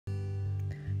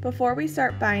Before we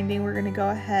start binding, we're going to go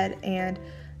ahead and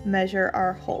measure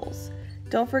our holes.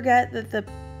 Don't forget that the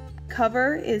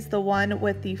cover is the one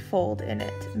with the fold in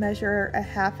it. Measure a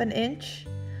 1/2 inch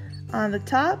on the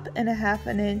top and a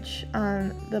 1/2 inch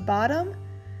on the bottom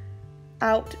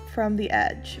out from the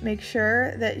edge. Make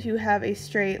sure that you have a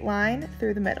straight line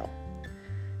through the middle.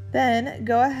 Then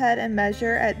go ahead and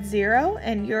measure at 0,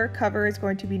 and your cover is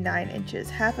going to be 9 inches.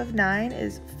 1/2 of 9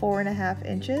 is 4.5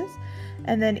 inches.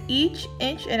 And then each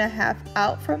 1.5 inches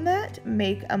out from that,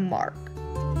 make a mark.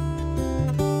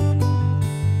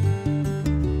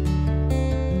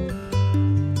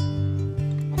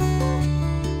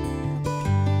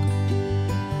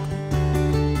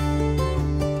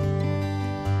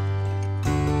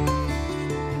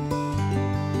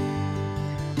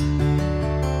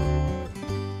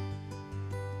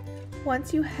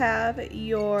 Once you have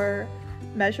your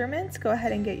measurements, go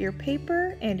ahead and get your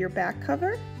paper and your back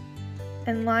cover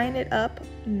and line it up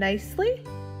nicely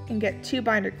and get 2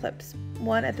 binder clips,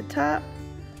 one at the top,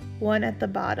 one at the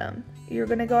bottom. You're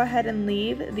going to go ahead and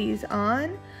leave these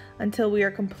on until we are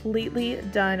completely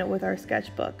done with our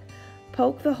sketchbook.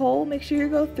 Poke the hole, make sure you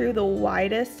go through the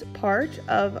widest part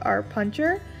of our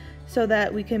puncher so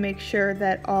that we can make sure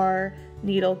that our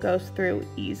needle goes through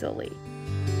easily.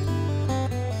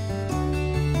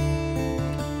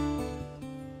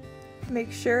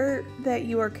 Make sure that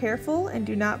you are careful and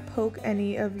do not poke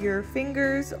any of your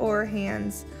fingers or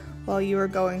hands while you are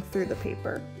going through the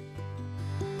paper.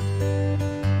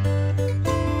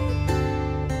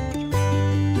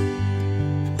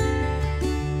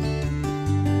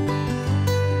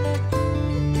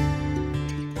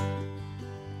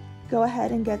 Go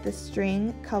ahead and get the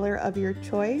string color of your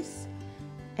choice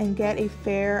and get a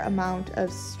fair amount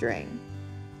of string.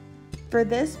 For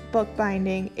this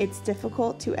bookbinding, it's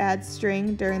difficult to add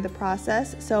string during the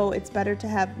process, so it's better to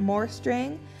have more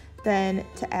string than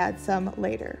to add some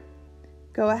later.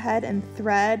 Go ahead and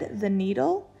thread the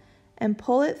needle and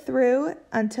pull it through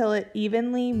until it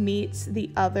evenly meets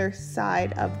the other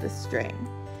side of the string.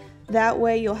 That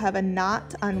way you'll have a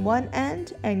knot on one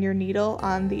end and your needle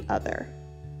on the other.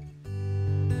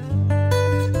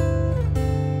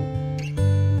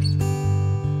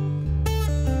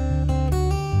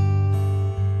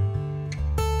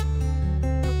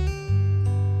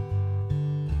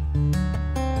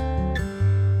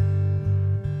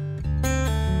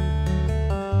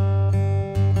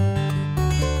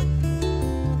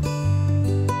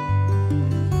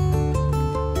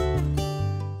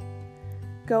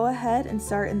 Go ahead and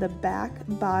start in the back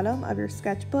bottom of your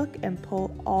sketchbook and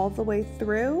pull all the way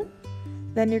through.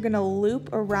 Then you're going to loop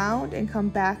around and come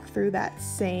back through that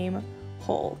same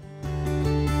hole.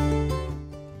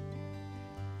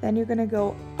 Then you're going to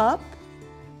go up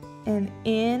and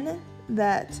in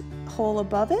that hole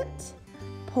above it,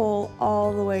 pull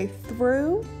all the way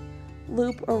through,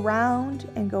 loop around,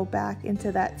 and go back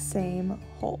into that same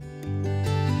hole.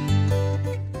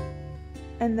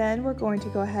 And then we're going to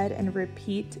go ahead and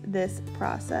repeat this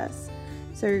process.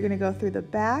 So you're going to go through the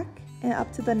back and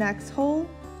up to the next hole,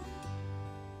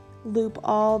 loop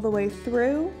all the way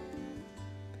through,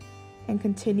 and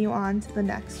continue on to the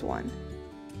next one.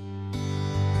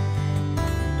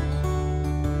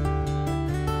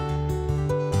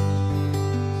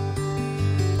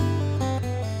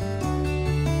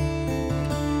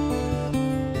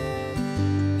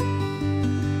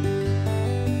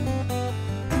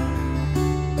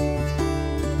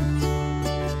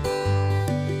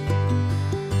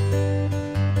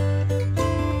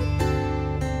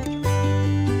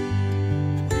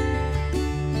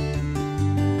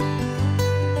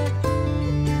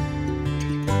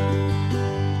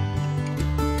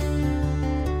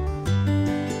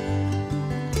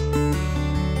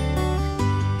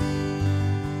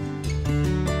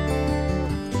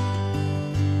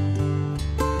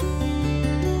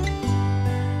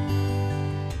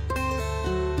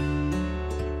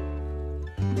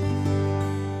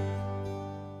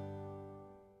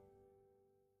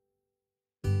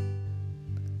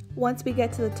 Once we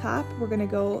get to the top, we're going to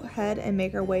go ahead and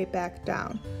make our way back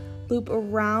down. Loop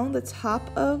around the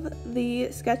top of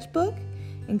the sketchbook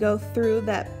and go through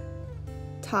that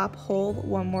top hole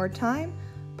one more time.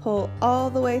 Pull all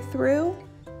the way through,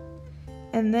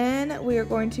 and then we are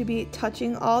going to be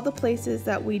touching all the places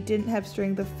that we didn't have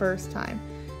string the first time.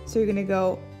 So you're going to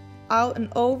go out and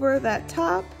over that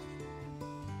top,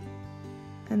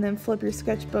 and then flip your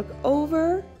sketchbook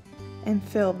over and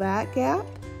fill that gap,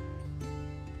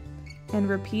 and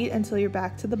repeat until you're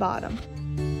back to the bottom.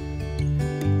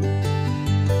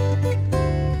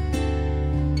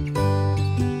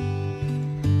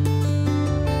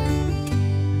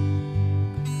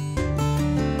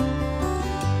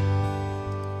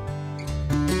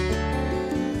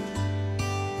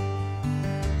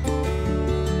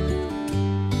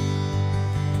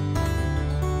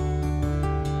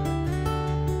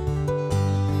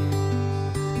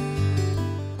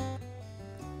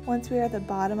 Once we are at the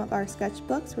bottom of our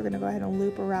sketchbooks, we're going to go ahead and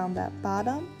loop around that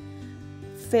bottom,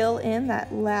 fill in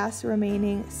that last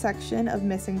remaining section of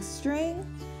missing string,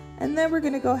 and then we're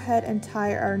going to go ahead and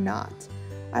tie our knot.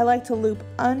 I like to loop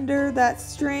under that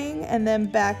string and then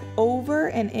back over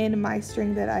and in my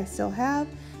string that I still have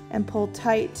and pull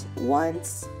tight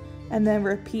once, and then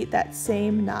repeat that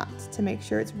same knot to make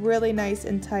sure it's really nice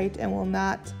and tight and will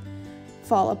not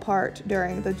fall apart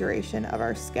during the duration of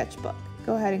our sketchbook.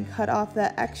 Go ahead and cut off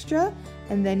that extra,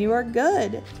 and then you are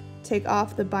good. Take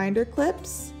off the binder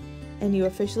clips and you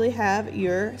officially have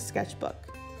your sketchbook.